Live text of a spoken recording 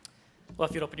Well,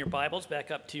 if you'd open your Bibles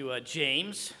back up to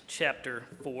James chapter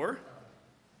 4.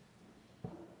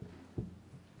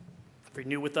 If you're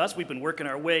new with us, we've been working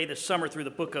our way this summer through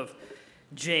the book of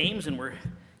James, and we're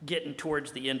getting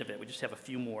towards the end of it. We just have a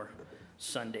few more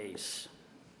Sundays.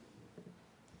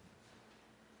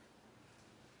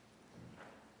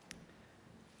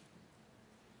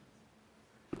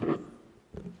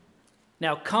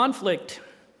 Now, conflict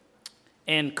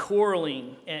and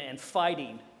quarreling and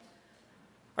fighting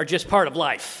are just part of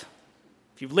life.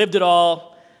 If you've lived it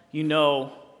all, you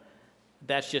know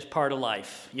that's just part of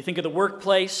life. You think of the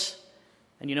workplace,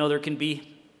 and you know there can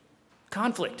be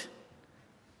conflict.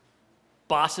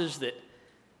 Bosses that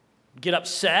get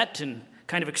upset and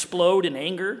kind of explode in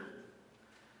anger.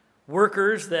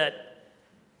 Workers that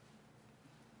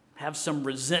have some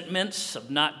resentments of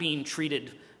not being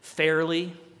treated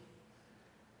fairly.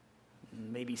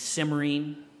 Maybe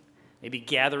simmering, maybe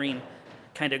gathering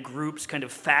kind of groups, kind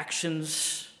of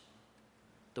factions.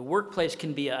 The workplace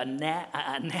can be a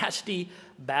nasty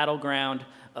battleground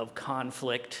of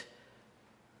conflict.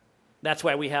 That's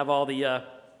why we have all the,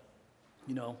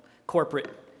 corporate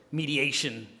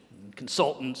mediation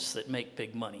consultants that make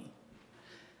big money.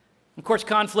 Of course,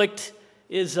 conflict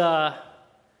is in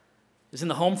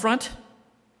the home front.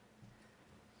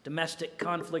 Domestic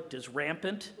conflict is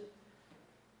rampant.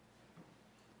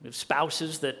 We have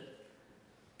spouses that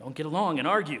don't get along and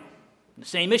argue. The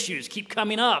same issues keep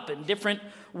coming up in different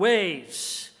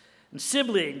ways. And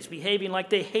siblings behaving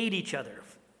like they hate each other,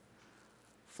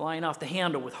 flying off the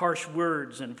handle with harsh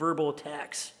words and verbal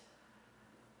attacks.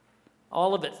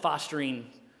 All of it fostering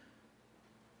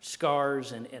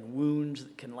scars and wounds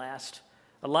that can last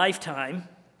a lifetime.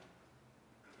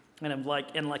 And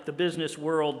like the business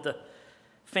world, the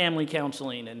family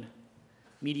counseling and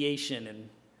mediation and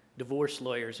divorce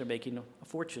lawyers are making a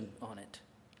fortune on it.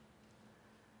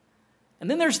 And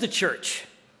then there's the church.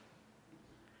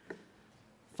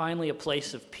 Finally, a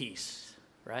place of peace,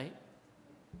 right?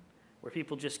 Where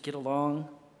people just get along,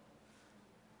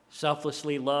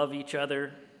 selflessly love each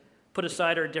other, put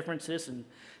aside our differences, and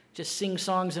just sing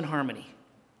songs in harmony.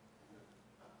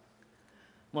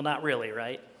 Well, not really,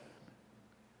 right?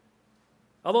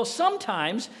 Although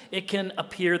sometimes it can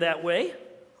appear that way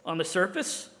on the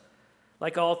surface.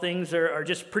 Like all things are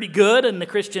just pretty good in the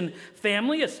Christian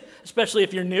family, especially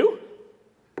if you're new.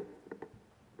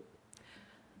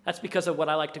 That's because of what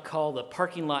I like to call the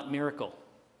parking lot miracle.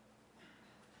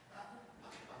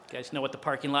 You guys know what the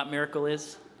parking lot miracle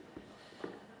is?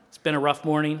 It's been a rough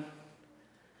morning.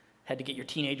 Had to get your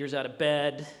teenagers out of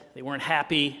bed. They weren't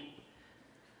happy.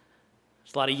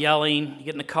 There's a lot of yelling. You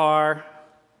get in the car.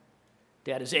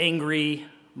 Dad is angry.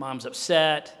 Mom's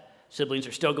upset. Siblings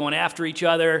are still going after each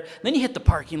other. And then you hit the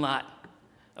parking lot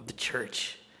of the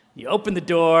church. You open the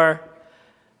door,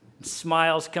 and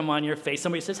smiles come on your face.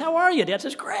 Somebody says, "How are you?" Dad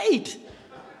says, "Great."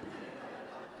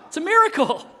 It's a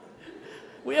miracle.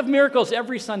 We have miracles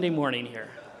every Sunday morning here.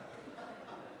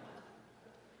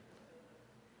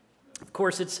 Of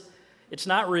course, it's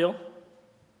not real.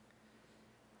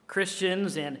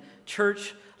 Christians and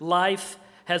church life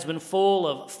has been full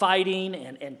of fighting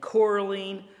and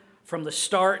quarreling from the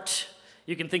start.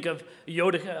 You can think of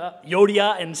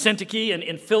Euodia and Syntyche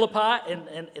in Philippi,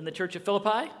 in the church of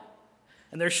Philippi,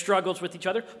 and their struggles with each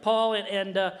other. Paul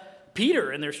and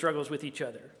Peter and their struggles with each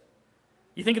other.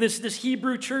 You think of this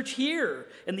Hebrew church here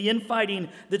and the infighting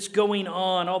that's going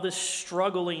on, all this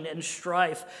struggling and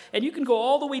strife. And you can go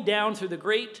all the way down through the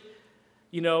great,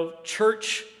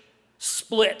 church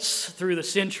splits through the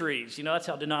centuries. That's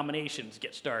how denominations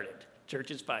get started.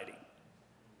 Churches fighting.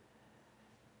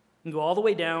 You can go all the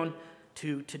way down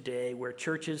to today where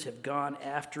churches have gone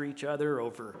after each other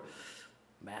over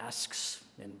masks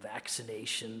and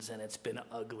vaccinations, and it's been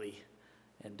ugly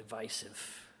and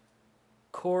divisive.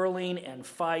 Quarreling and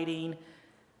fighting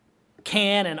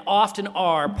can and often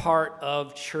are part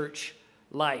of church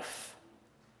life.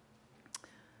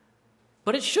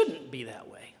 But it shouldn't be that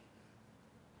way.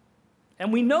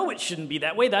 And we know it shouldn't be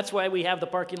that way. That's why we have the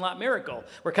parking lot miracle.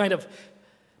 We're kind of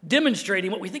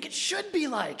demonstrating what we think it should be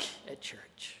like at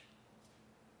church.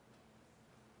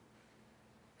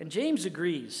 And James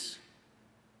agrees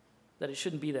that it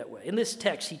shouldn't be that way. In this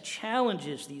text, he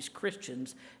challenges these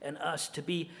Christians and us to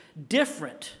be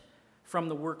different from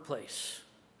the workplace,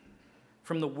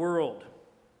 from the world.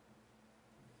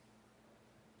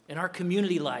 In our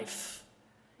community life,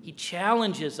 he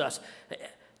challenges us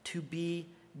to be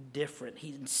different.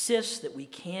 He insists that we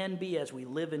can be as we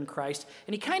live in Christ.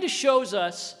 And he kind of shows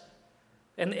us,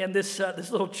 and this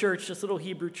little church, this little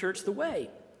Hebrew church, the way.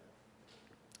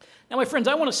 Now, my friends,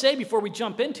 I want to say before we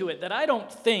jump into it that I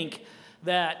don't think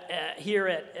that here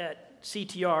at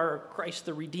CTR, Christ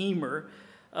the Redeemer,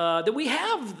 that we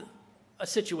have a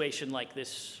situation like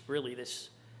this, really, this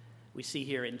we see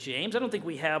here in James. I don't think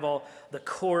we have all the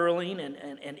quarreling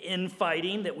and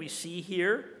infighting that we see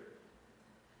here.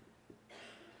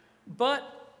 But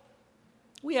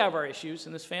we have our issues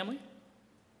in this family,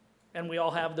 and we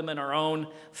all have them in our own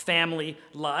family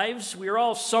lives. We're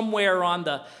all somewhere on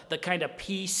the kind of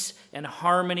peace and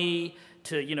harmony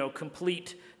to,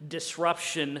 complete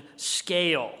disruption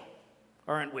scale,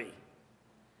 aren't we?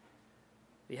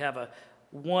 We have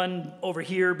one over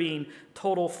here being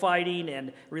total fighting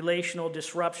and relational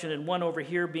disruption, and one over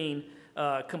here being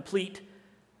complete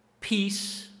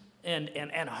peace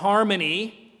and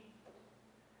harmony.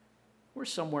 We're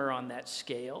somewhere on that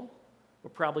scale. We're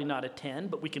probably not a 10,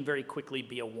 but we can very quickly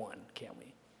be a 1, can't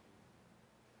we?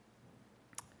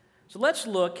 So let's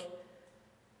look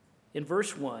in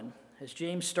verse 1 as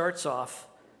James starts off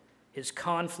his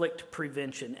conflict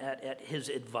prevention at his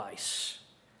advice.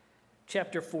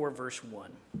 Chapter 4, verse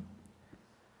 1.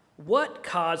 What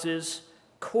causes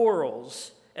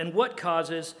quarrels and what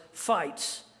causes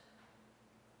fights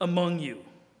among you?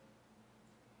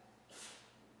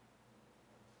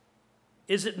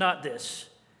 Is it not this,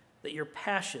 that your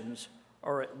passions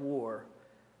are at war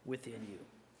within you?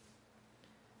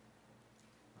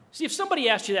 See, if somebody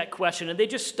asked you that question and they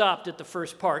just stopped at the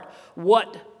first part,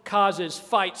 what causes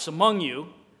fights among you,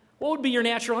 what would be your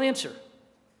natural answer?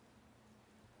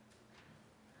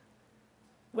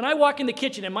 When I walk in the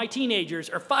kitchen and my teenagers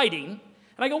are fighting,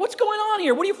 and I go, what's going on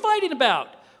here? What are you fighting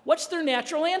about? What's their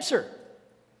natural answer?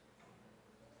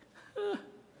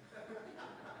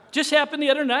 Just happened the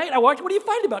other night. I walked, what are you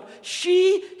fighting about?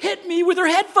 She hit me with her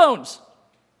headphones.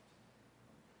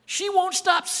 She won't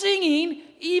stop singing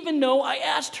even though I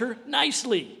asked her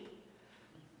nicely.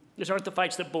 These aren't the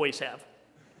fights that boys have.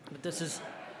 But this is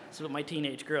what my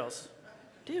teenage girls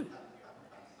do.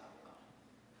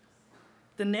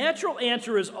 The natural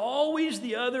answer is always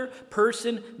the other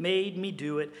person made me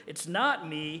do it. It's not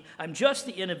me. I'm just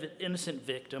the innocent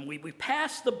victim. We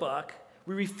pass the buck.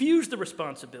 We refuse the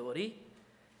responsibility.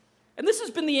 And this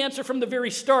has been the answer from the very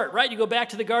start, right? You go back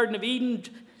to the Garden of Eden.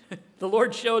 The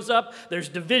Lord shows up. There's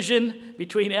division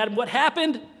between Adam. What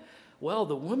happened? Well,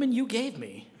 the woman you gave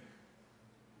me.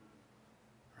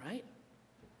 Right?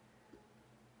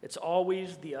 It's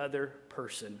always the other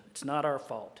person. It's not our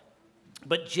fault.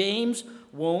 But James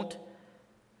won't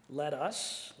let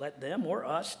them or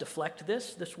us deflect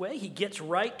this way. He gets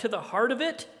right to the heart of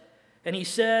it, and he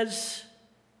says,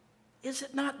 is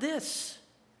it not this,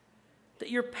 that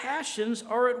your passions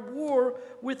are at war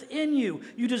within you?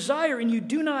 You desire and you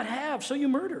do not have, so you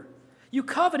murder. You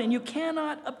covet and you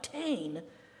cannot obtain,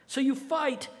 so you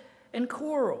fight and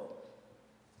quarrel.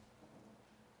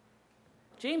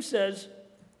 James says,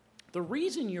 the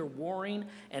reason you're warring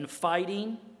and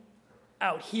fighting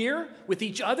out here with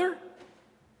each other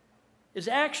is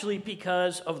actually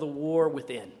because of the war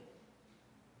within.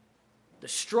 The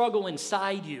struggle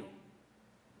inside you.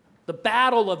 The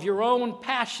battle of your own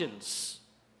passions.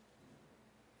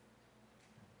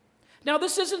 Now,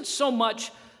 this isn't so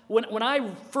much, when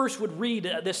I first would read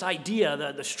this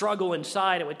idea, the struggle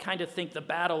inside, I would kind of think the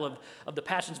battle of the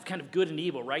passions of kind of good and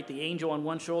evil, right? The angel on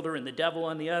one shoulder and the devil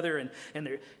on the other,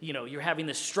 and you're having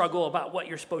this struggle about what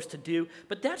you're supposed to do.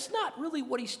 But that's not really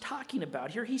what he's talking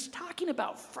about here. He's talking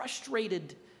about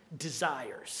frustrated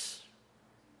desires.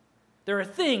 There are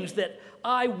things that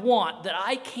I want that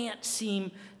I can't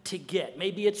seem to get.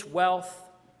 Maybe it's wealth.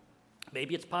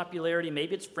 Maybe it's popularity,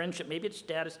 maybe it's friendship, maybe it's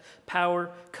status,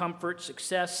 power, comfort,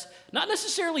 success. Not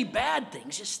necessarily bad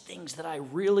things, just things that I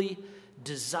really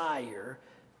desire,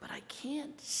 but I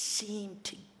can't seem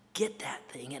to get that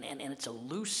thing, and it's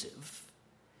elusive.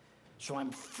 So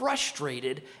I'm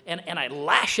frustrated, and I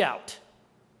lash out.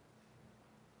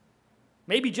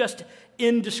 Maybe just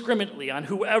indiscriminately on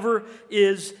whoever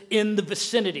is in the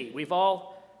vicinity. We've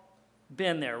all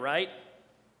been there, right?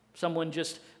 Someone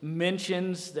just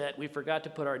mentions that we forgot to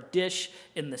put our dish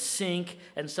in the sink,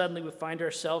 and suddenly we find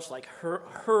ourselves like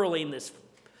hurling this,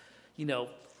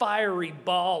 fiery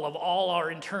ball of all our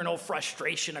internal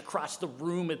frustration across the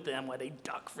room at them while they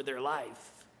duck for their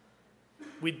life.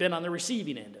 We've been on the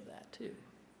receiving end of that too.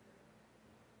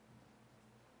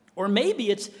 Or maybe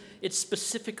it's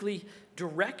specifically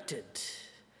directed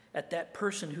at that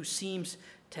person who seems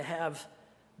to have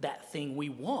that thing we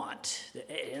want,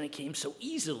 and it came so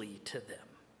easily to them.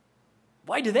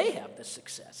 Why do they have this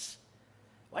success?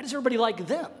 Why does everybody like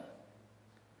them?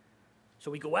 So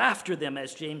we go after them,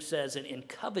 as James says, in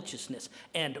covetousness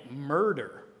and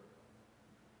murder.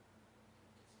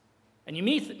 And you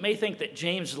may think that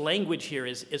James' language here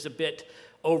is a bit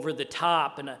over the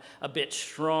top and a bit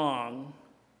strong.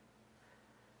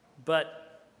 But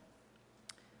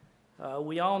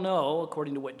we all know,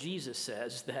 according to what Jesus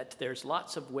says, that there's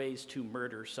lots of ways to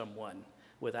murder someone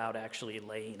without actually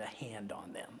laying a hand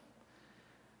on them.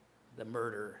 The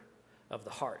murder of the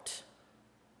heart.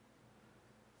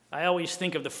 I always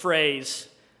think of the phrase,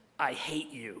 "I hate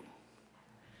you."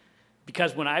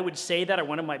 Because when I would say that, or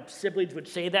one of my siblings would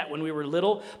say that when we were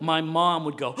little, my mom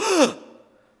would go,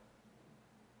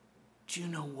 "Do you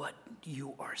know what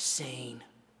you are saying?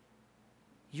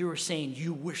 You are saying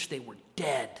you wish they were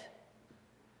dead."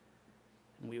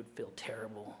 And we would feel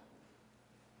terrible.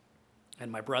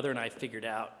 And my brother and I figured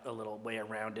out a little way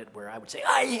around it where I would say,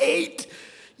 "I hate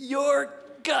your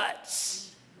guts."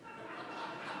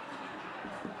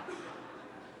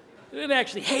 I didn't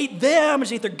actually hate them, I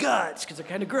just hate their guts because they're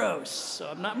kind of gross, so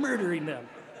I'm not murdering them.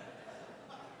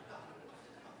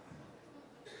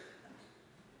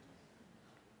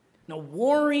 Now,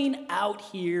 warring out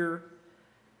here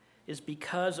is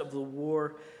because of the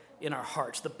war in our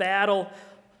hearts, the battle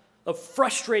of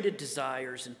frustrated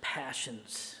desires and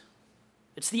passions.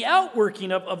 It's the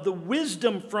outworking of the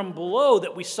wisdom from below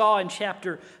that we saw in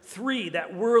chapter 3,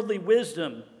 that worldly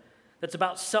wisdom that's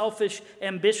about selfish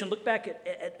ambition. Look back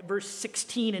at verse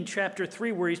 16 in chapter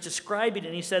 3 where he's describing it,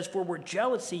 and he says, "For where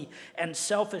jealousy and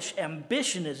selfish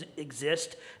ambition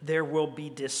exist, there will be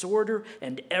disorder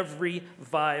and every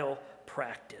vile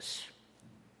practice."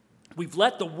 We've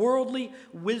let the worldly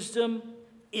wisdom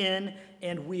in,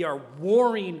 and we are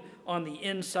warring on the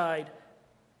inside.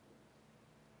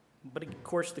 But of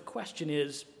course, the question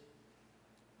is,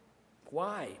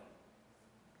 why?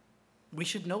 We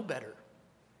should know better.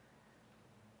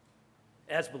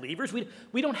 As believers,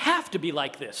 we don't have to be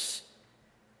like this.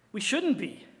 We shouldn't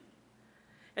be.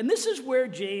 And this is where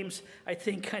James, I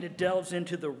think, kind of delves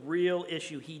into the real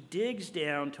issue. He digs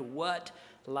down to what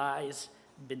lies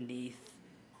beneath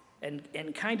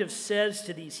and kind of says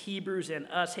to these Hebrews and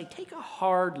us, hey, take a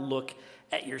hard look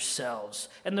at yourselves.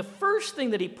 And the first thing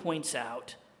that he points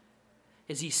out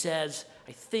is he says,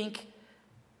 I think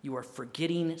you are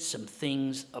forgetting some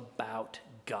things about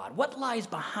God. What lies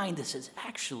behind this is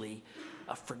actually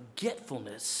a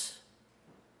forgetfulness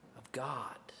of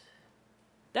God.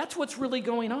 That's what's really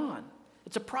going on.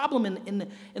 It's a problem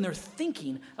in their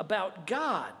thinking about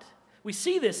God. We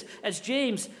see this as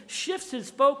James shifts his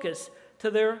focus to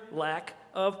their lack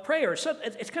of prayer. So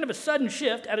it's kind of a sudden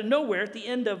shift out of nowhere. At the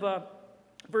end of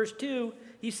verse 2,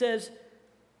 he says,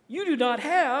 you do not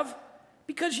have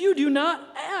because you do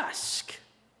not ask.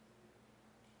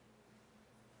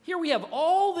 Here we have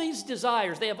all these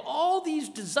desires. They have all these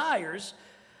desires,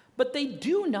 but they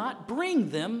do not bring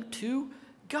them to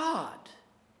God.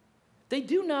 They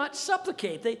do not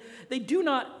supplicate. They do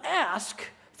not ask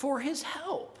for his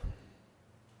help.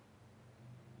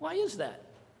 Why is that?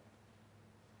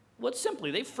 Well, it's simply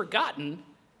they've forgotten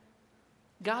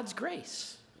God's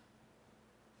grace.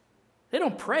 They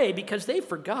don't pray because they've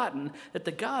forgotten that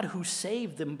the God who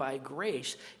saved them by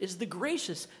grace is the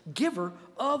gracious giver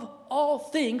of all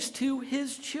things to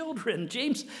his children.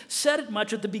 James said it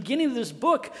much at the beginning of this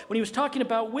book when he was talking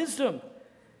about wisdom.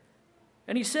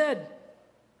 And he said,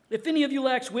 if any of you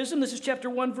lacks wisdom, this is chapter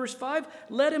 1, verse 5,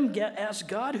 let him ask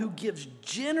God who gives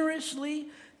generously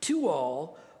to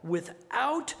all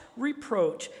without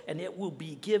reproach, and it will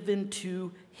be given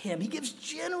to him. He gives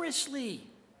generously.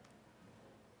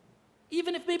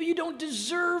 Even if maybe you don't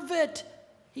deserve it,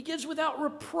 he gives without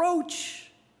reproach.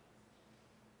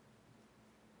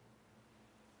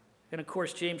 And of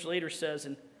course, James later says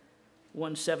in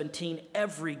 1:17,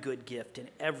 every good gift and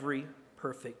every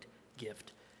perfect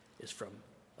gift is from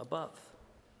above.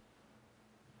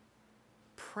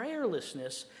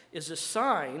 Prayerlessness is a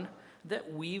sign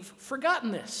that we've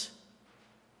forgotten this.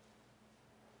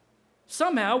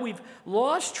 Somehow we've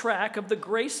lost track of the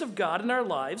grace of God in our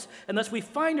lives, and thus we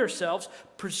find ourselves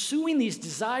pursuing these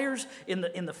desires in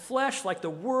the flesh like the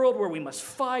world, where we must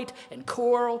fight and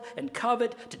quarrel and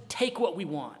covet to take what we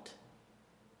want,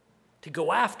 to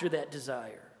go after that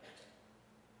desire.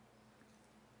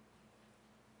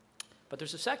 But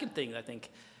there's a second thing I think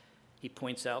he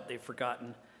points out they've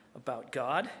forgotten about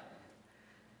God,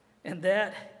 and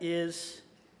that is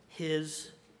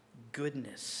his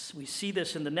goodness. We see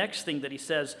this in the next thing that he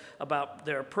says about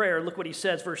their prayer. Look what he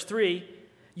says, verse 3.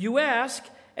 You ask,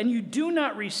 and you do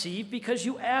not receive because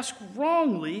you ask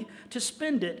wrongly to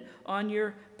spend it on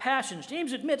your passions.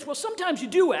 James admits, well, sometimes you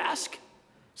do ask.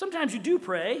 Sometimes you do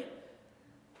pray.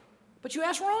 But you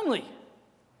ask wrongly.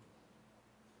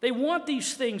 They want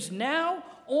these things now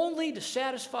only to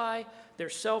satisfy their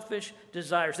selfish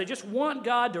desires. They just want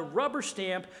God to rubber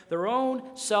stamp their own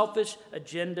selfish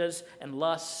agendas and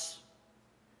lusts.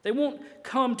 They won't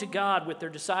come to God with their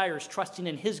desires, trusting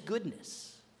in His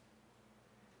goodness,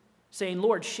 saying,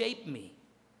 Lord, shape me.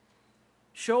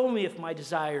 Show me if my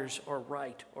desires are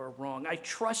right or wrong. I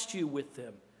trust you with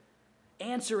them.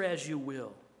 Answer as you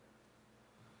will.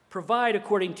 Provide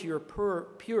according to your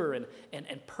pure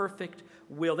and perfect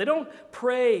will. They don't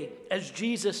pray as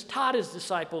Jesus taught His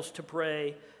disciples to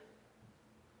pray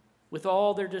with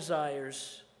all their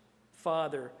desires.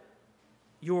 Father,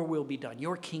 your will be done.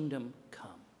 Your kingdom come.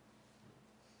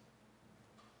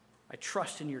 I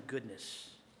trust in your goodness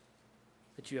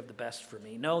that you have the best for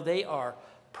me. No, they are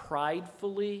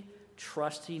pridefully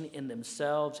trusting in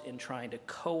themselves and trying to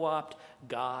co-opt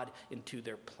God into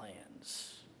their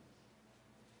plans.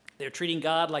 They're treating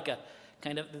God like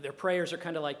their prayers are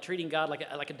kind of like treating God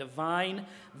like a divine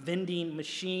vending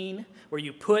machine where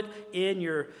you put in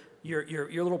your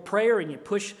little prayer and you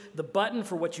push the button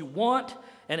for what you want,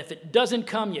 and if it doesn't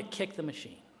come, you kick the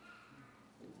machine.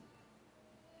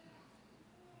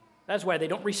 That's why they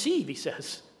don't receive, he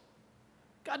says.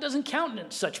 God doesn't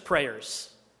countenance such prayers.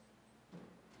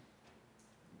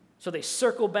 So they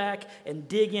circle back and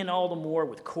dig in all the more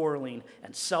with quarreling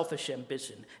and selfish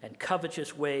ambition and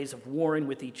covetous ways of warring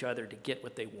with each other to get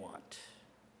what they want.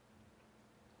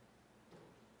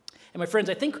 And my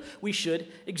friends, I think we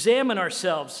should examine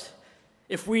ourselves.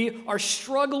 If we are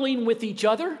struggling with each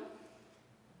other,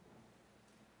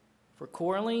 for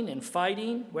quarreling and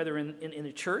fighting, whether in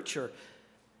a church or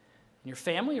in your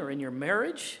family or in your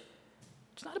marriage,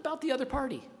 it's not about the other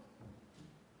party.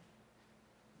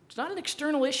 It's not an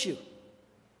external issue.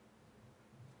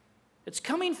 It's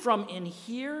coming from in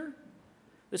here,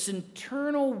 this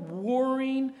internal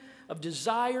warring of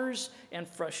desires and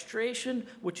frustration,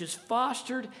 which is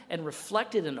fostered and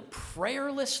reflected in a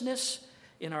prayerlessness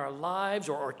in our lives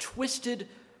or twisted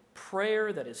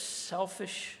prayer that is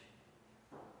selfish.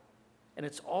 And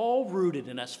it's all rooted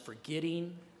in us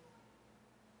forgetting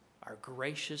our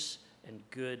gracious and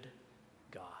good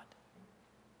God.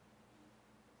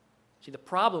 See, the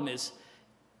problem is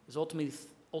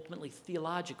ultimately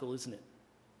theological, isn't it?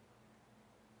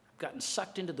 I've gotten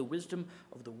sucked into the wisdom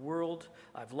of the world.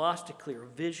 I've lost a clear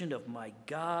vision of my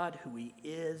God, who He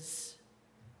is.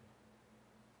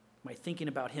 My thinking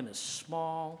about Him is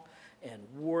small and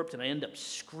warped, and I end up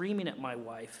screaming at my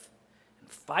wife and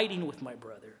fighting with my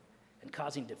brother and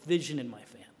causing division in my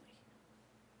family.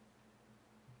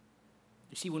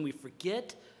 You see, when we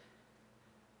forget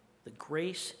the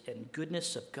grace and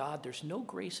goodness of God, there's no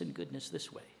grace and goodness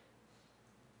this way.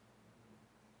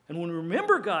 And when we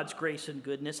remember God's grace and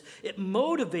goodness, it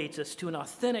motivates us to an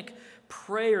authentic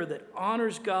prayer that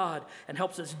honors God and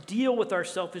helps us deal with our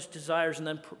selfish desires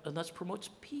and thus promotes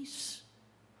peace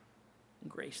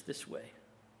and grace this way.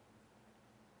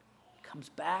 It comes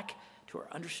back to our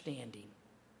understanding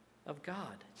of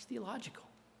God. It's theological.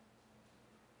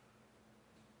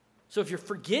 So if you're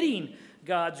forgetting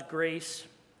God's grace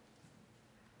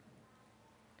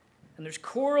and there's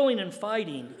quarreling and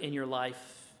fighting in your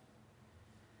life,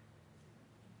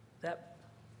 that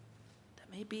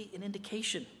may be an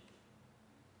indication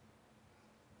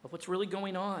of what's really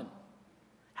going on.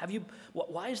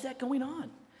 Why is that going on?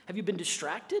 Have you been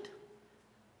distracted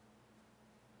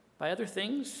by other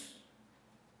things?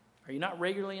 Are you not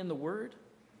regularly in the Word?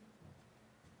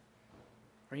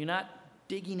 Are you not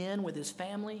digging in with His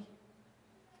family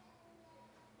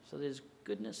so that His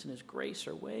goodness and His grace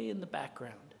are way in the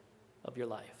background of your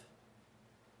life?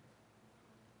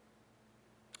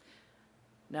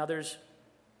 Now, there's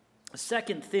a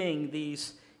second thing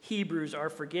these Hebrews are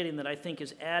forgetting that I think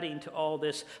is adding to all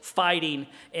this fighting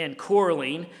and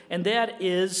quarreling, and that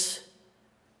is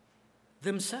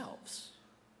themselves.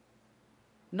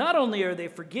 Not only are they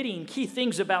forgetting key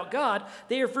things about God,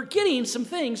 they are forgetting some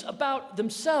things about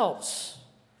themselves.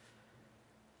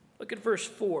 Look at verse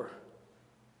 4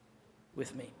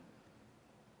 with me.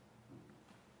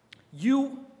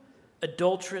 You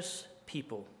adulterous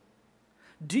people,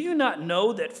 do you not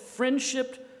know that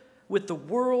friendship with the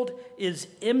world is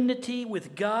enmity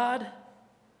with God?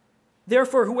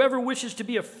 Therefore, whoever wishes to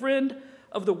be a friend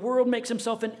of the world makes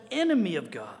himself an enemy of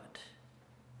God.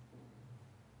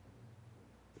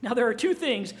 Now, there are two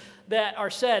things that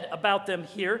are said about them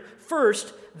here.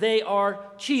 First, they are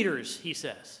cheaters, he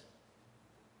says.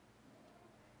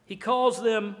 He calls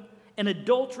them an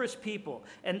adulterous people.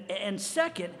 And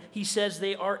second, he says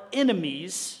they are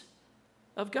enemies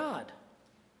of God.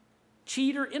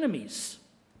 Cheater enemies.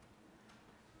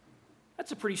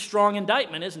 That's a pretty strong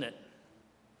indictment, isn't it?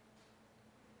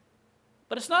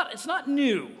 But it's not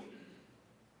new.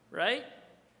 right?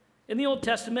 In the Old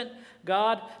Testament,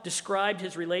 God described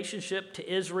his relationship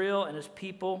to Israel and his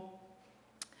people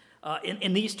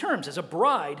in these terms, as a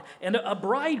bride and a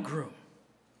bridegroom.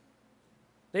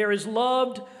 They are his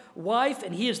loved wife,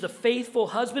 and he is the faithful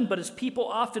husband, but his people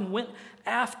often went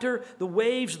after the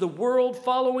waves of the world,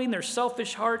 following their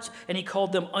selfish hearts, and he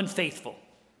called them unfaithful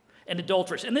and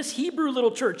adulterous. And this Hebrew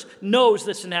little church knows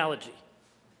this analogy.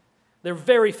 They're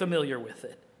very familiar with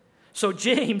it. So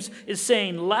James is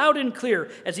saying loud and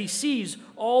clear, as he sees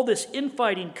all this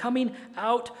infighting coming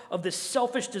out of the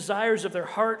selfish desires of their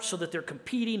hearts, so that they're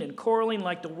competing and quarreling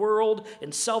like the world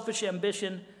in selfish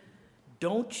ambition.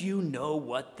 Don't you know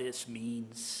what this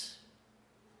means?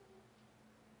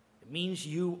 It means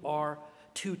you are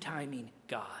two-timing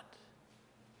God.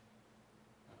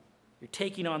 You're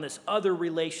taking on this other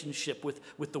relationship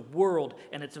with the world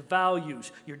and its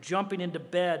values. You're jumping into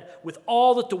bed with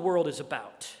all that the world is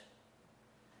about.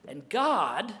 And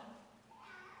God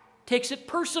takes it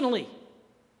personally.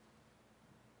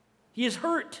 He is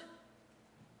hurt.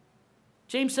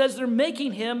 James says they're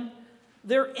making him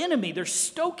their enemy. They're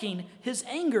stoking his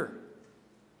anger.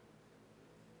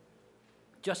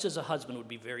 Just as a husband would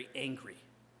be very angry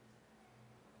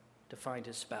to find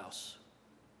his spouse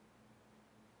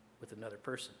with another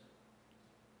person.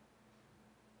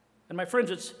 And my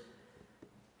friends,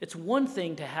 it's one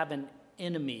thing to have an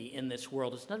enemy in this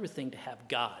world. It's another thing to have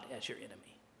God as your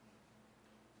enemy.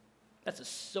 That's a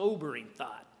sobering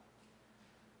thought.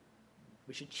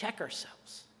 We should check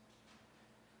ourselves.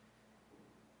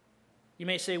 You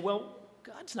may say, well,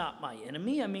 God's not my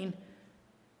enemy. I mean,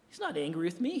 he's not angry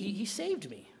with me. He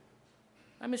saved me.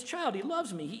 I'm his child. He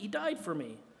loves me. He died for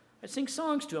me. I sing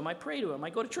songs to him. I pray to him. I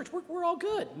go to church. We're all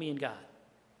good, me and God.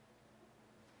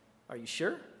 Are you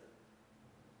sure?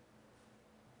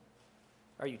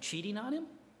 Are you cheating on him?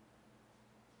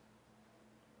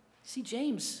 See,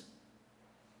 James,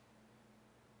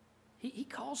 he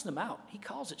calls them out. He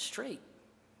calls it straight.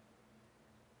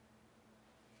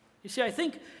 You see, I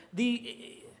think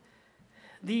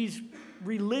these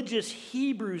religious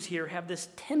Hebrews here have this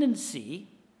tendency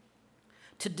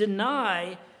to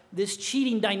deny this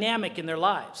cheating dynamic in their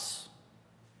lives,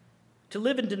 to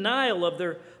live in denial of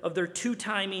their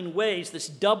two-timing ways, this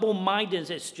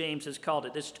double-mindedness, James has called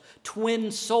it, this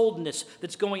twin-souledness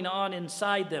that's going on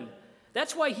inside them.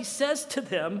 That's why he says to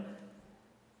them,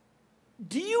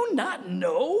 do you not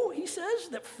know, he says,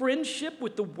 that friendship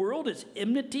with the world is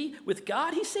enmity with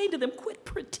God? He's saying to them, quit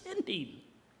pretending.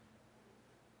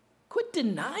 Quit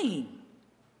denying.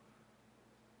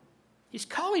 He's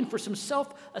calling for some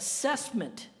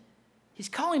self-assessment. He's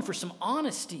calling for some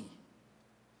honesty.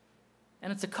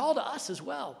 And it's a call to us as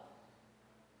well.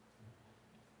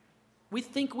 We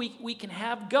think we can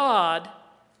have God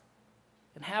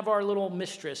and have our little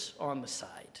mistress on the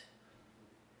side.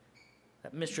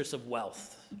 That mistress of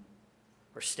wealth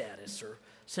or status or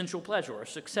sensual pleasure or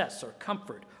success or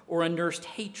comfort or unnursed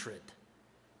hatred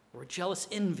or jealous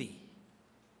envy.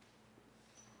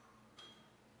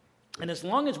 And as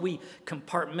long as we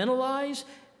compartmentalize,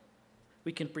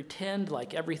 we can pretend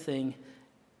like everything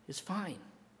is fine.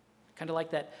 Kind of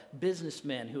like that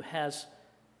businessman who has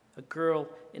a girl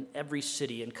in every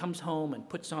city and comes home and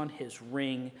puts on his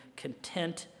ring,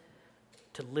 content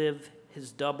to live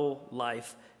his double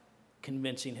life,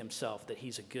 convincing himself that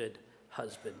he's a good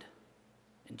husband.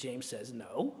 And James says,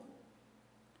 no,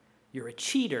 you're a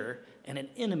cheater and an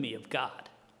enemy of God.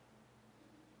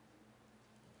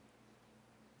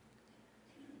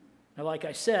 Now, like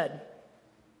I said,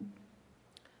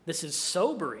 this is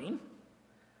sobering,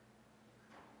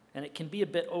 and it can be a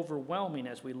bit overwhelming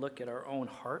as we look at our own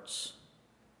hearts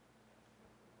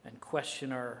and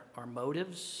question our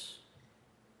motives,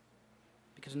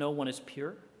 because no one is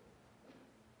pure.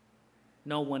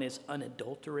 No one is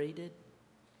unadulterated.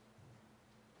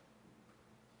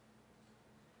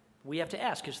 We have to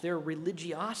ask, is there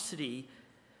religiosity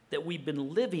that we've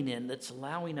been living in that's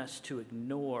allowing us to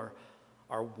ignore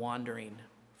our wandering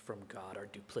from God, our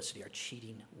duplicity, our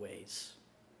cheating ways?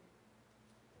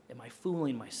 Am I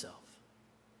fooling myself?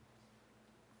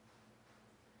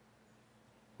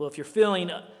 Well, if you're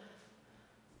feeling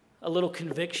a little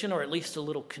conviction or at least a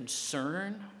little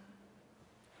concern,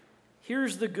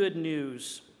 here's the good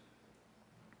news.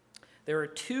 There are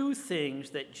two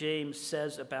things that James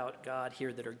says about God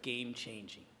here that are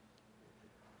game-changing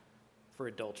for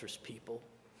adulterous people,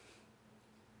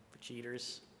 for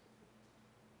cheaters.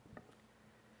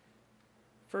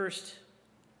 First,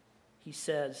 he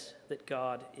says that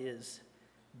God is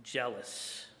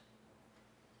jealous.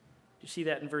 Do you see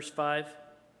that in verse 5?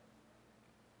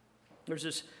 There's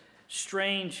this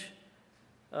strange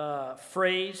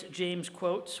phrase James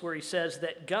quotes where he says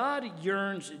that God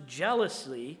yearns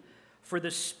jealously for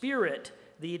the Spirit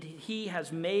that he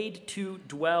has made to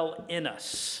dwell in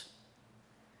us.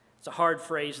 It's a hard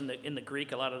phrase in the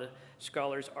Greek. A lot of the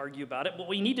scholars argue about it. But what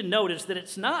we need to note is that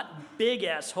it's not big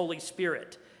S Holy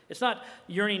Spirit. It's not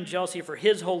yearning jealousy for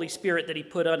his Holy Spirit that he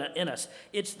put in us.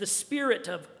 It's the Spirit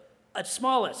of, at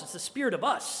small s, it's the Spirit of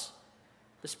us.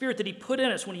 The Spirit that he put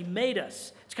in us when he made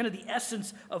us. It's kind of the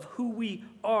essence of who we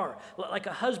are. Like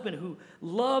a husband who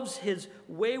loves his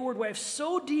wayward wife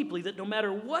so deeply that no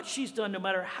matter what she's done, no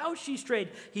matter how she's strayed,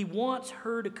 he wants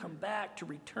her to come back, to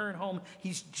return home.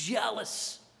 He's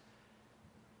jealous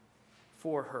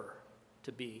for her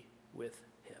to be with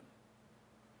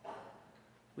him.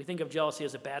 We think of jealousy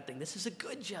as a bad thing. This is a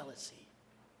good jealousy.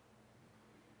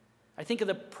 I think of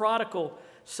the prodigal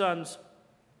son's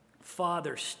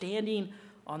father standing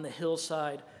on the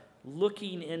hillside,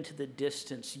 looking into the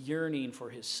distance, yearning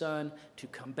for his son to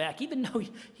come back, even though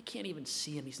he can't even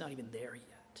see him. He's not even there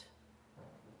yet.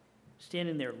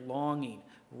 Standing there longing,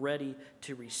 ready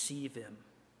to receive him.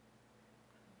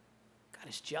 God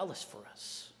is jealous for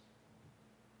us.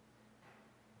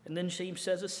 And then James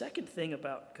says a second thing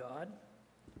about God.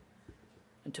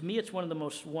 And to me, it's one of the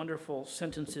most wonderful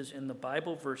sentences in the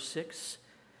Bible, verse 6.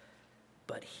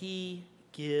 But he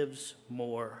gives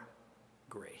more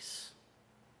grace.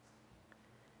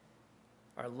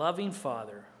 Our loving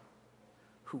Father,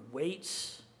 who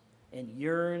waits and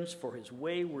yearns for his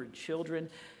wayward children,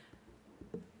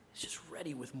 is just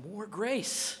ready with more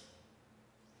grace.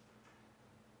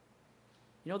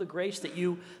 You know the grace that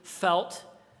you felt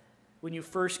when you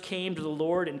first came to the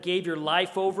Lord and gave your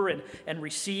life over and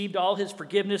received all his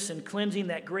forgiveness and cleansing,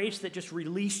 that grace that just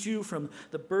released you from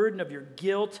the burden of your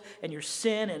guilt and your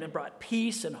sin and it brought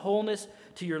peace and wholeness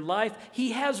to your life.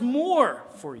 He has more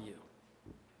for you.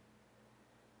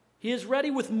 He is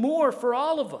ready with more for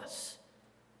all of us,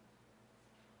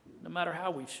 no matter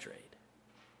how we've strayed.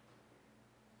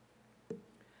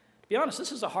 To be honest,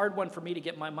 this is a hard one for me to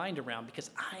get my mind around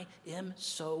because I am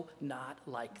so not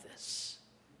like this.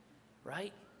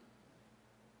 Right?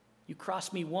 You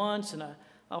cross me once and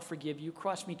I'll forgive you.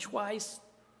 Cross me twice,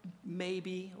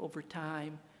 maybe over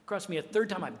time. Cross me a third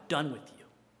time, I'm done with you.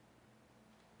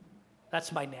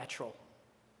 That's my natural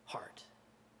heart.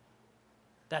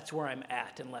 That's where I'm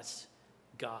at unless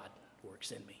God works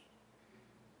in me.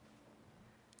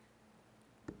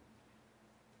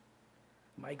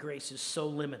 My grace is so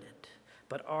limited,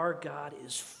 but our God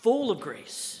is full of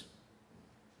grace.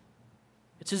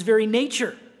 It's his very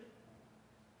nature.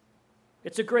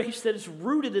 It's a grace that is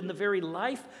rooted in the very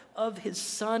life of his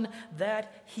Son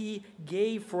that he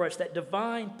gave for us. That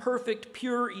divine, perfect,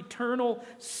 pure, eternal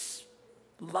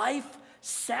life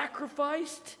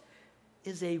sacrificed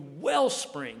is a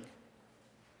wellspring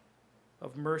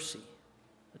of mercy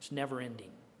that's never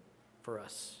ending for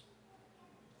us.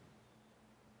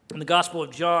 In the Gospel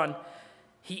of John,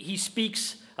 he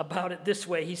speaks about it this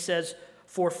way. He says,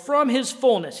 "For from his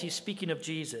fullness," he's speaking of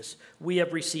Jesus, "we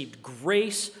have received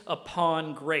grace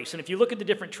upon grace." And if you look at the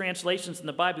different translations in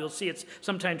the Bible, you'll see it's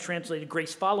sometimes translated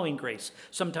grace following grace,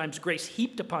 sometimes grace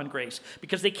heaped upon grace,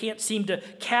 because they can't seem to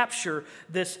capture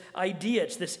this idea.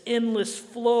 It's this endless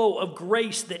flow of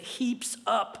grace that heaps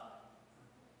up.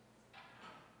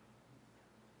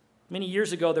 Many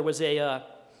years ago, there was an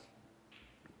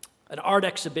art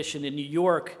exhibition in New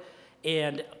York,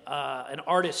 and an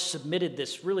artist submitted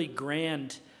this really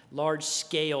grand,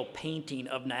 large-scale painting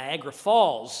of Niagara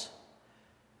Falls,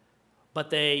 but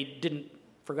they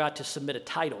forgot to submit a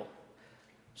title.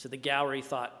 So the gallery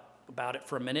thought about it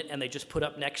for a minute, and they just put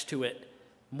up next to it,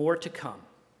 "More to come."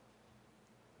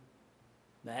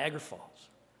 Niagara Falls.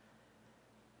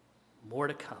 More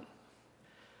to come.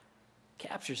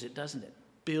 Captures it, doesn't it?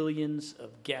 Billions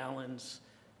of gallons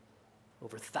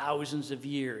over thousands of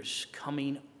years,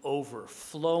 coming over,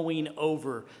 flowing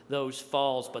over those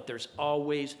falls, but there's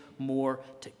always more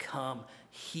to come,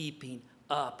 heaping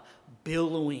up,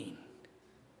 billowing.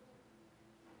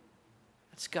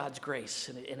 That's God's grace,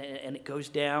 and it goes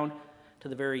down to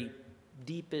the very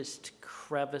deepest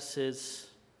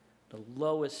crevices, the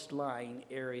lowest lying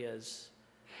areas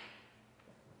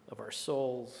of our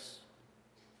souls,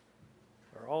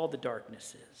 where all the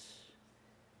darkness is.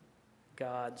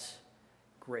 God's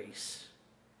grace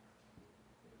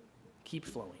keep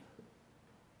flowing.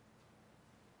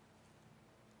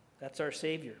 That's our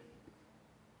Savior.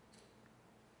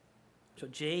 So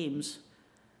James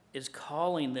is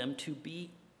calling them to be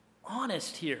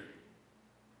honest here,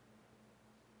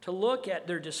 to look at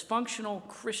their dysfunctional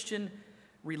Christian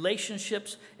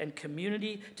relationships and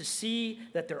community, to see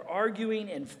that they're arguing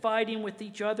and fighting with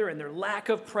each other, and their lack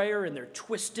of prayer and their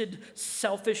twisted,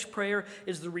 selfish prayer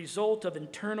is the result of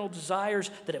internal desires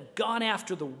that have gone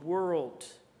after the world.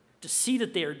 To see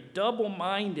that they are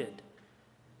double-minded,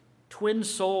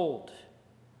 twin-souled,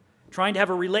 trying to have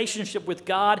a relationship with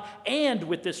God and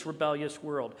with this rebellious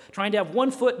world, trying to have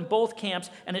one foot in both camps,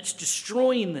 and it's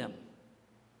destroying them.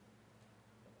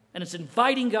 And it's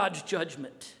inviting God's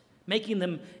judgment, making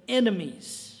them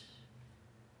enemies.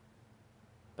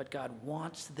 But God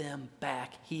wants them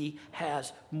back. He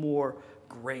has more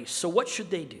grace. So what should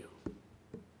they do?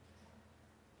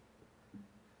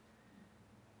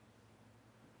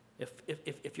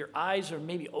 If your eyes are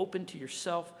maybe open to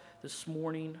yourself this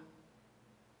morning,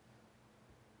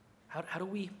 how do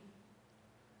we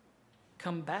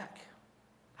come back?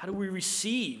 How do we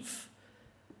receive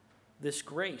this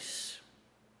grace?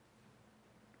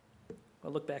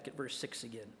 Well, look back at verse 6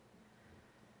 again.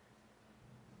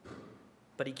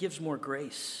 But he gives more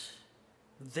grace.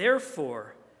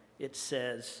 Therefore, it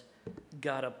says,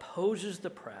 God opposes the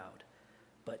proud,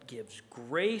 but gives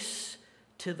grace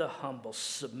to the humble.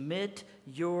 Submit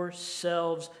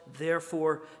yourselves,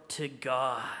 therefore, to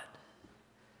God.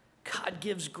 God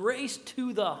gives grace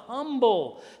to the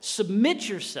humble. Submit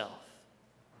yourself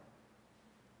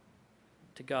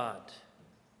to God.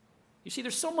 You see,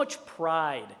 there's so much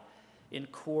pride in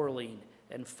quarreling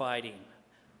and fighting.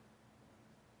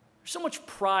 There's so much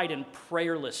pride in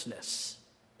prayerlessness.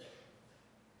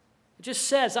 It just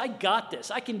says, I got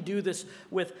this. I can do this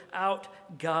without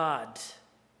God.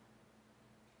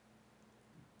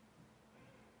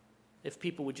 If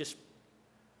people would just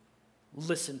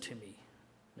listen to me,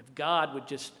 if God would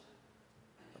just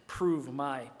approve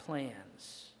my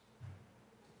plans.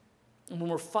 And when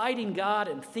we're fighting God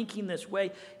and thinking this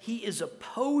way, he is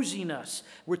opposing us,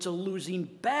 where it's a losing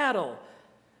battle.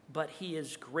 But he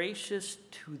is gracious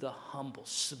to the humble.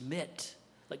 Submit.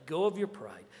 Let go of your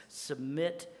pride.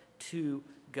 Submit to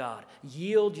God.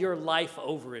 Yield your life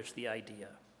over is the idea.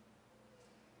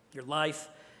 Your life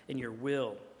and your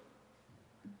will.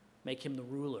 Make him the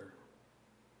ruler.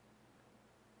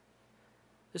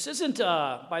 This isn't,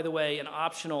 by the way, an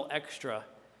optional extra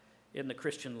in the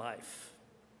Christian life,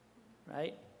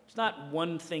 right? It's not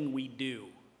one thing we do,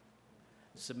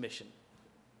 submission.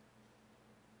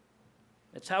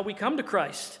 It's how we come to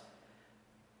Christ.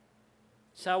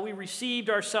 It's how we received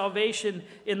our salvation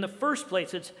in the first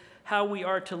place. It's how we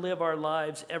are to live our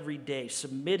lives every day,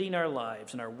 submitting our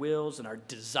lives and our wills and our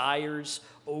desires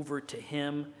over to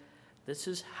him. This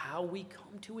is how we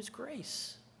come to his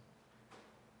grace.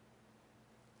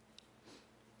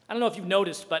 I don't know if you've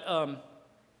noticed, but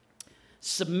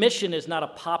submission is not a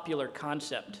popular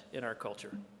concept in our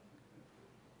culture.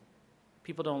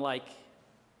 People don't like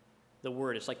the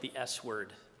word. It's like the S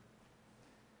word.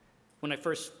 When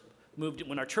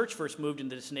our church first moved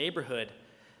into this neighborhood,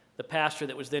 the pastor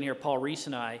that was then here, Paul Reese,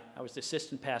 and I was the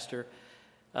assistant pastor,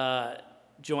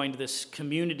 joined this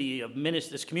community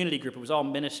group. It was all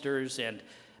ministers and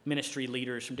ministry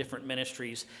leaders from different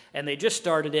ministries, and they just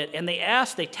started it, and they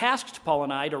tasked Paul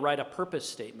and I to write a purpose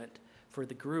statement for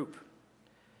the group.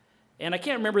 And I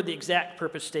can't remember the exact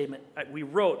purpose statement we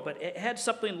wrote, but it had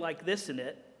something like this in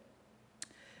it.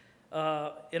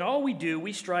 In all we do,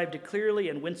 we strive to clearly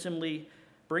and winsomely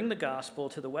bring the gospel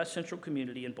to the West Central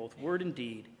community in both word and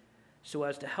deed, so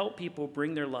as to help people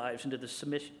bring their lives into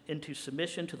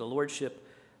submission to the lordship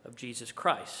of Jesus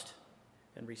Christ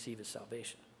and receive his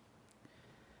salvation.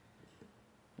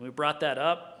 When we brought that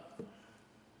up,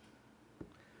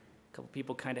 a couple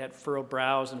people kind of had furrowed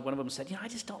brows, and one of them said, I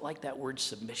just don't like that word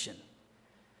submission.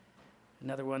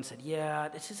 Another one said,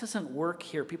 it just doesn't work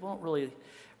here. People don't really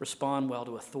respond well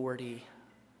to authority.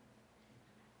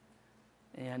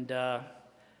 And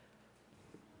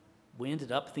we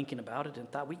ended up thinking about it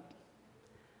and thought, we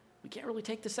can't really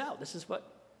take this out. This is what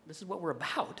we're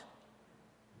about.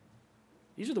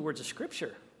 These are the words of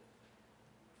Scripture.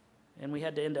 And we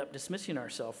had to end up dismissing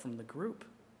ourselves from the group.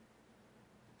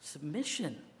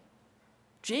 Submission.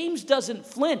 James doesn't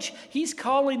flinch. He's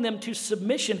calling them to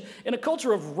submission in a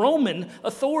culture of Roman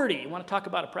authority. You want to talk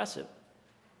about oppressive?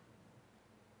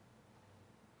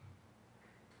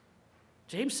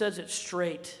 James says it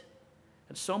straight,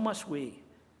 and so must we,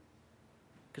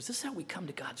 because this is how we come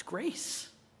to God's grace.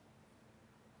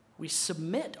 We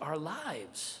submit our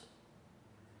lives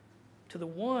to the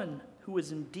one who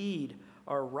is indeed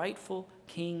our rightful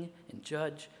king and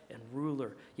judge and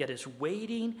ruler, yet is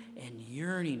waiting and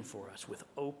yearning for us with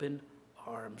open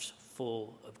arms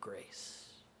full of grace.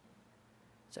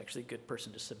 It's actually a good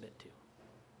person to submit to.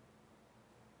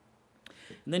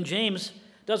 And then James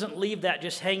doesn't leave that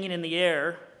just hanging in the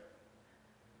air.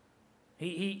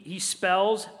 He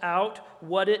spells out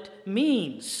what it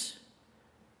means.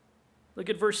 Look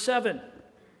at verse 7.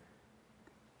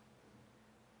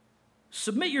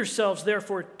 Submit yourselves,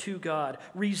 therefore, to God.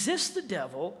 Resist the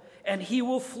devil, and he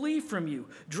will flee from you.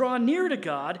 Draw near to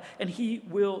God, and he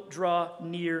will draw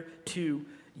near to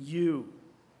you.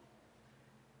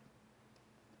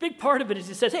 Big part of it is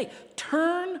he says, hey,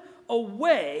 turn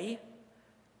away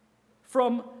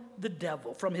from the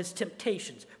devil, from his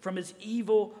temptations, from his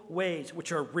evil ways,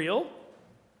 which are real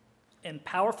and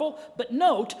powerful, but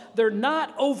note, they're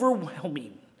not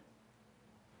overwhelming.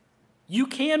 You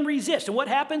can resist. And what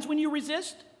happens when you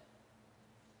resist?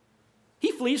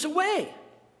 He flees away.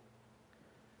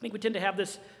 I think we tend to have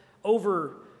this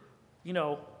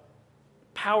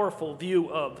powerful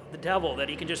view of the devil, that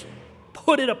he can just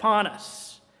put it upon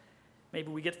us. Maybe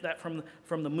we get that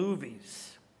from the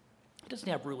movies. He doesn't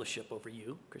have rulership over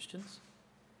you, Christians.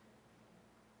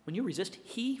 When you resist,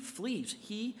 he flees.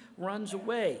 He runs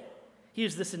away. He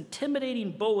is this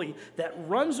intimidating bully that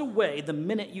runs away the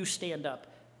minute you stand up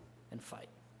and fight.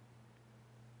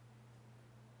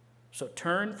 So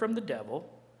turn from the devil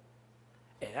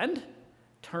and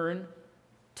turn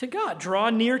to God. Draw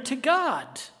near to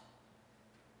God.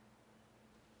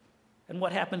 And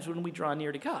what happens when we draw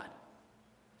near to God?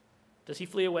 Does he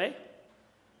flee away?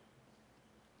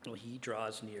 Well, he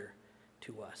draws near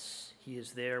to us. He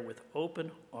is there with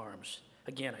open arms.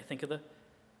 Again, I think of the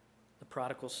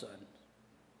prodigal son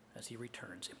as he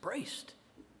returns, embraced.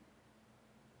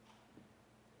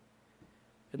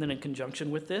 And then in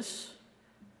conjunction with this,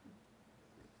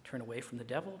 turn away from the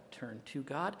devil, turn to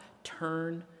God,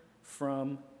 turn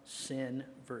from sin.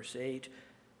 Verse 8,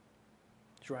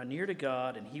 draw near to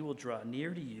God, and he will draw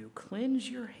near to you. Cleanse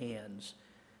your hands,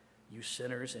 you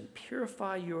sinners, and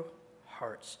purify your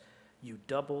hearts, you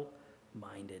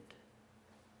double-minded.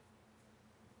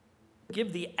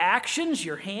 Give the actions,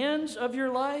 your hands of your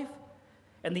life,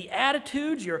 and the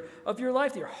attitudes of your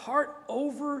life, your heart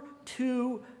over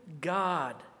to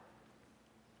God.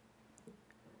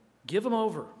 Give them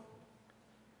over.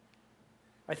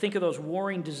 I think of those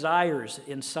warring desires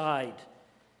inside,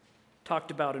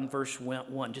 talked about in verse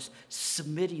 1, just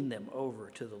submitting them over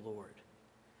to the Lord.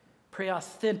 Pray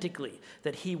authentically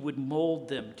that he would mold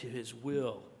them to his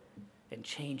will and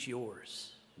change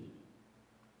yours. And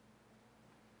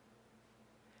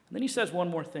then he says one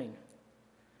more thing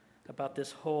about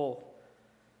this whole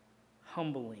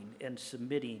humbling and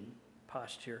submitting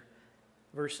posture.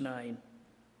 Verse 9,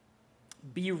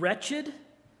 be wretched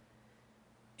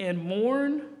and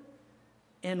mourn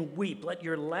and weep. Let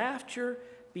your laughter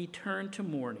be turned to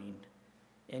mourning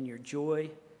and your joy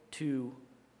to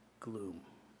gloom.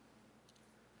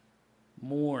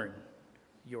 Mourn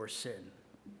your sin.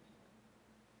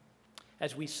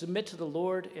 As we submit to the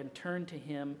Lord and turn to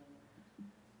him,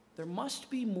 there must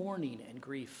be mourning and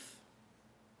grief.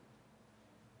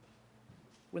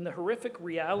 When the horrific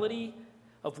reality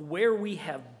of where we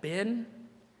have been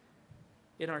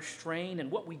in our strain and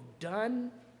what we've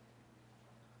done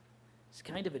is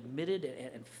kind of admitted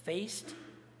and faced,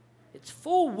 its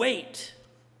full weight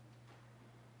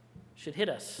should hit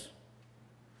us.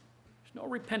 There's no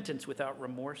repentance without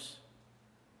remorse.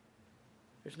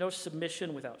 There's no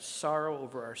submission without sorrow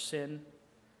over our sin.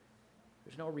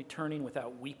 There's no returning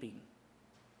without weeping.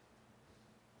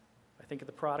 I think of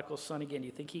the prodigal son again. Do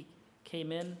you think he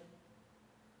came in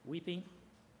weeping?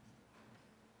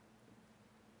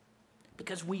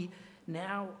 Because we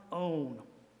now own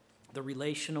the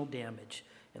relational damage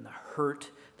and the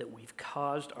hurt that we've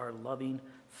caused our loving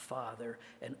Father,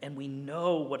 and we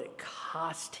know what it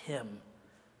cost him.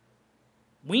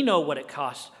 We know what it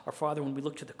cost our Father when we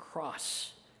look to the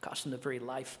cross. It cost him the very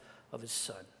life of his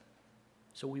Son.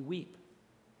 So we weep.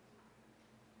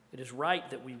 It is right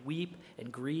that we weep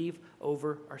and grieve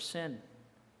over our sin.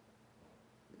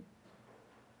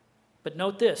 But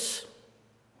note this.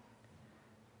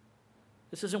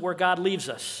 This isn't where God leaves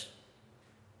us.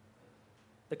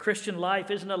 The Christian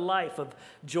life isn't a life of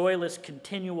joyless,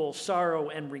 continual sorrow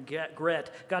and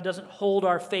regret. God doesn't hold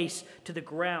our face to the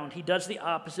ground. He does the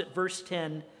opposite. Verse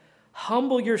 10,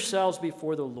 humble yourselves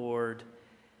before the Lord,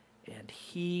 and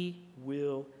he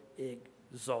will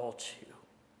exalt you.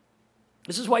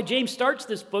 This is why James starts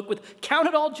this book with, count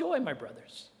it all joy, my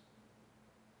brothers.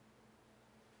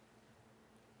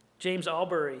 James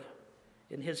Albury,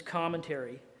 in his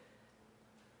commentary,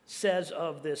 says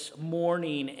of this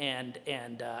mourning and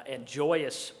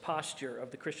joyous posture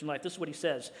of the Christian life. This is what he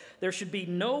says. There should be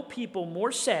no people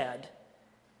more sad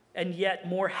and yet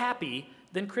more happy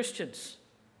than Christians.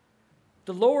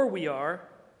 The lower we are,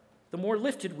 the more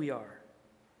lifted we are.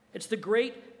 It's the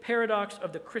great paradox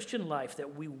of the Christian life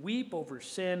that we weep over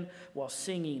sin while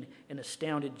singing in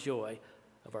astounded joy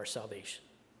of our salvation.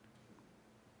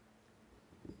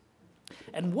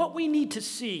 And what we need to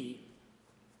see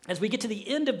as we get to the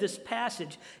end of this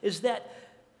passage is that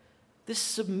this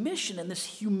submission and this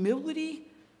humility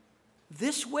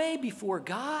this way before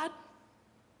God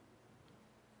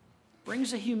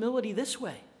brings a humility this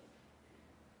way.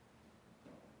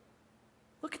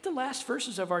 Look at the last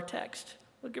verses of our text.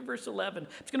 Look at verse 11. I'm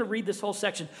just going to read this whole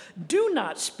section. Do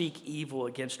not speak evil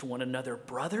against one another,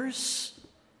 brothers.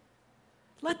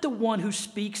 Let the one who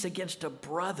speaks against a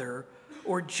brother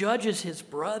or judges his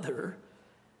brother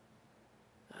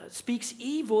speaks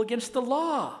evil against the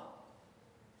law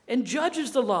and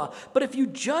judges the law. But if you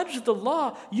judge the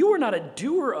law, you are not a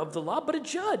doer of the law, but a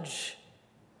judge.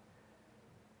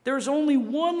 There is only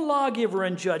one lawgiver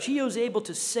and judge. He is able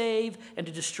to save and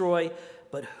to destroy.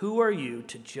 But who are you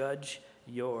to judge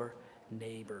your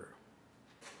neighbor?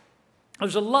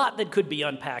 There's a lot that could be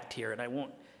unpacked here, and I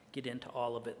won't get into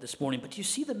all of it this morning. But do you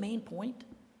see the main point?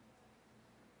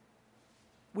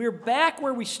 We're back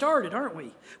where we started, aren't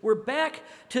we? We're back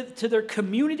to their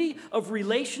community of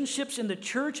relationships in the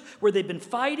church where they've been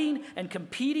fighting and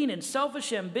competing and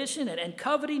selfish ambition and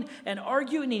coveting and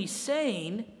arguing. And he's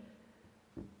saying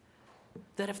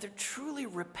that if they're truly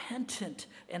repentant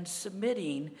and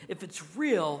submitting, if it's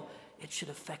real, it should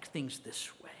affect things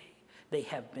this way. They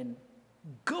have been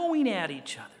going at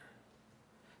each other,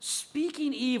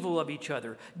 speaking evil of each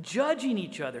other, judging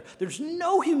each other. There's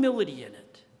no humility in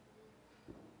it.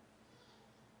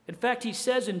 In fact, he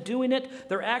says in doing it,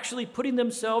 they're actually putting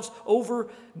themselves over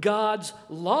God's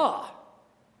law,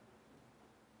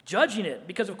 judging it.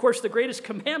 Because, of course, the greatest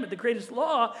commandment, the greatest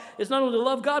law is not only to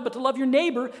love God, but to love your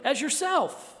neighbor as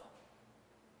yourself.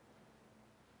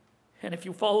 And if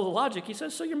you follow the logic, he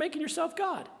says, so you're making yourself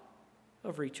God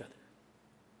over each other.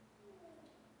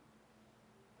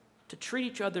 To treat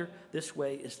each other this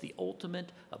way is the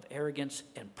ultimate of arrogance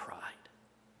and pride.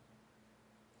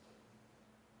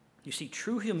 You see,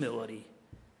 true humility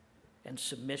and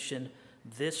submission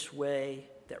this way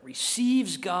that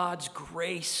receives God's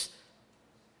grace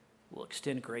will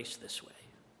extend grace this way.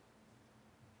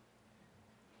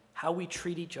 How we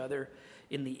treat each other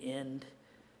in the end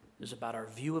is about our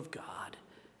view of God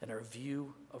and our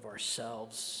view of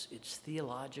ourselves. It's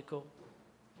theological.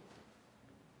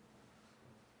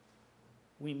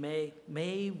 May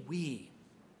we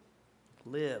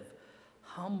live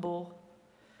humble,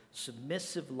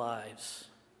 submissive lives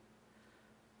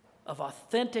of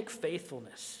authentic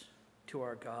faithfulness to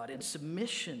our God and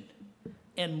submission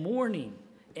and mourning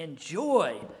and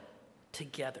joy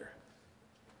together.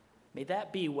 May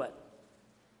that be what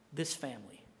this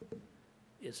family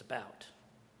is about.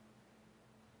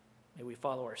 May we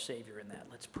follow our Savior in that.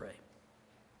 Let's pray.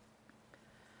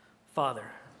 Father,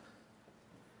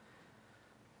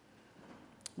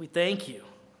 we thank you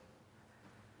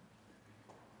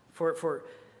for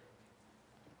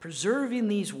preserving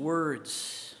these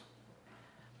words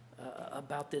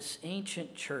about this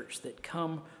ancient church that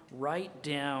come right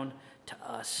down to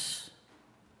us,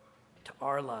 to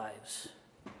our lives,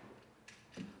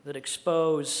 that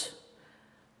expose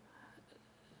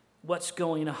what's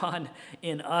going on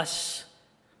in us,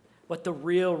 what the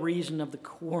real reason of the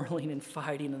quarreling and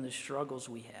fighting and the struggles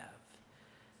we have.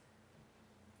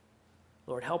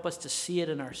 Lord, help us to see it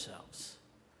in ourselves.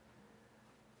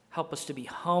 Help us to be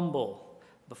humble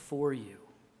before you.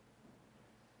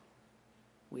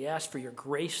 We ask for your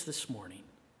grace this morning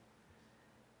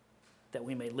that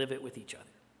we may live it with each other.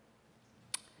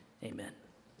 Amen.